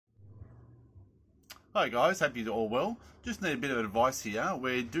Hi guys, hope you're all well. Just need a bit of advice here.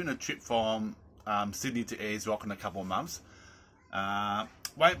 We're doing a trip from Sydney to Ayers Rock in a couple of months.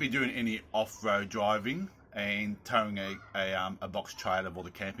 Won't be doing any off-road driving and towing a box trailer with all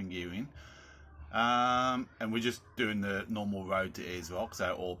the camping gear in. And we're just doing the normal road to Ayers Rock,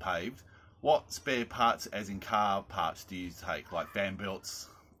 so all paved. What spare parts, as in car parts, do you take? Like fan belts,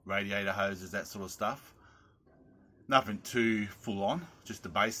 radiator hoses, that sort of stuff? Nothing too full on, just the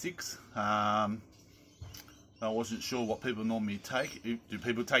basics. I wasn't sure what people normally take. Do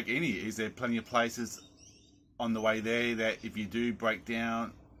people take any? Is there plenty of places on the way there that if you do break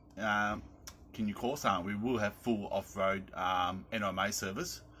down, can you call someone? We will have full off-road NOMA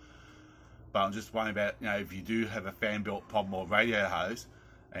service. But I'm just worrying about, if you do have a fan belt problem or radiator hose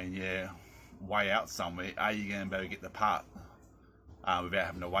and you're way out somewhere, are you going to be able to get the part without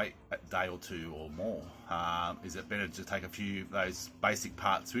having to wait a day or two or more? Is it better to take a few of those basic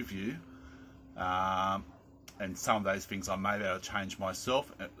parts with you? And some of those things I may be able to change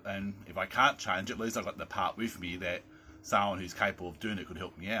myself, and if I can't change, at least I've got the part with me that someone who's capable of doing it could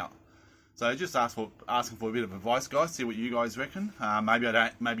help me out. So just asking for a bit of advice, guys. See what you guys reckon.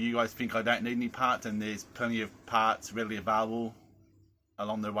 Maybe you guys think I don't need any parts, and there's plenty of parts readily available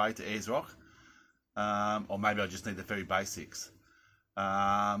along the way to Ayers Rock. Or maybe I just need the very basics.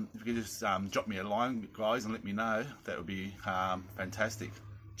 If you could just drop me a line, guys, and let me know, that would be fantastic.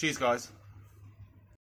 Cheers, guys.